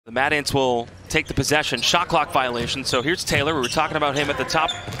The Mad Ants will take the possession. Shot clock violation. So here's Taylor. We were talking about him at the top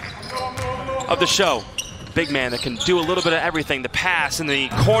of the show. Big man that can do a little bit of everything. The pass in the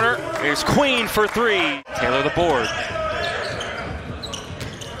corner. Here's Queen for three. Taylor the board.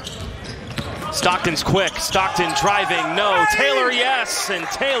 Stockton's quick. Stockton driving. No. Taylor, yes. And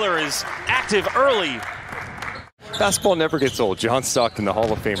Taylor is active early. Basketball never gets old. John Stockton, the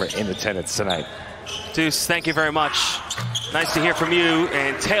Hall of Famer, in attendance tonight. Deuce, thank you very much. Nice to hear from you.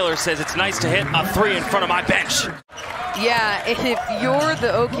 And Taylor says it's nice to hit a three in front of my bench. Yeah, and if you're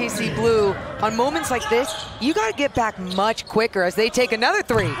the OKC Blue, on moments like this, you got to get back much quicker as they take another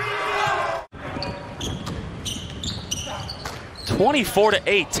three.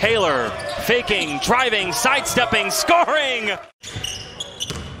 24-8, Taylor faking, driving, sidestepping, scoring.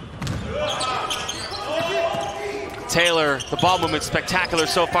 Taylor, the ball movement spectacular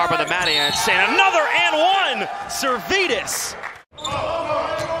so far by the Mad Ants, and another and one, Servetus.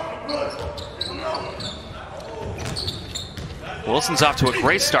 Wilson's off to a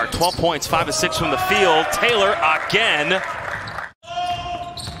great start, 12 points, 5 of 6 from the field. Taylor again.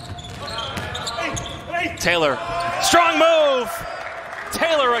 Taylor, strong move.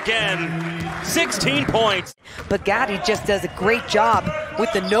 Taylor again, 16 points. But Gaddy just does a great job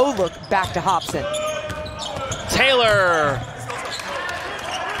with the no-look back to Hobson. Taylor.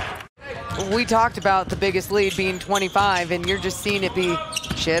 We talked about the biggest lead being 25, and you're just seeing it be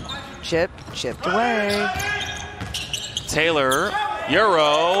chipped away. Taylor,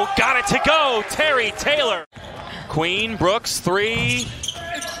 Euro, got it to go. Terry Taylor. Queen, Brooks, three.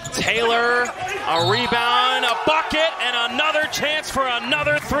 Taylor, a rebound, a bucket, and another chance for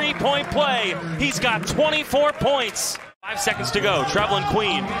another three-point play. He's got 24 points. 5 seconds to go. Traveling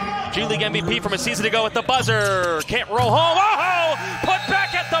Queen. G League MVP from a season ago at the buzzer. Can't roll home. Oh! Put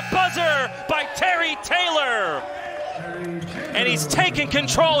back at the buzzer by Terry Taylor. And he's taking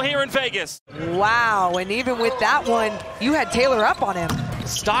control here in Vegas. Wow, and even with that one, you had Taylor up on him.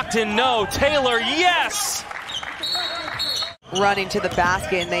 Stockton, no. Taylor, yes! Running to the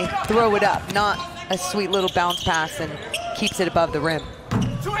basket, and they throw it up. Not a sweet little bounce pass, and keeps it above the rim.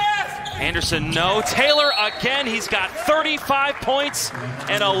 Anderson, no. Taylor again. He's got 35 points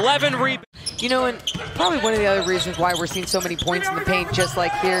and 11 rebounds. You know, and probably one of the other reasons why we're seeing so many points in the paint, just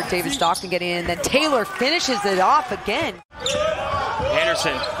like here, David Stockton getting in, and then Taylor finishes it off again.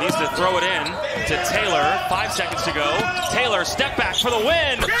 Anderson needs to throw it in to Taylor. 5 seconds to go. Taylor, step back for the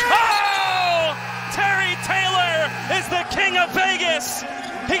win. Oh! Terry Taylor is the king of Vegas.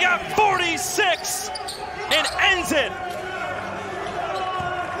 He got 46 and ends it.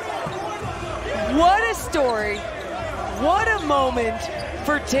 What a story. What a moment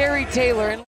for Terry Taylor.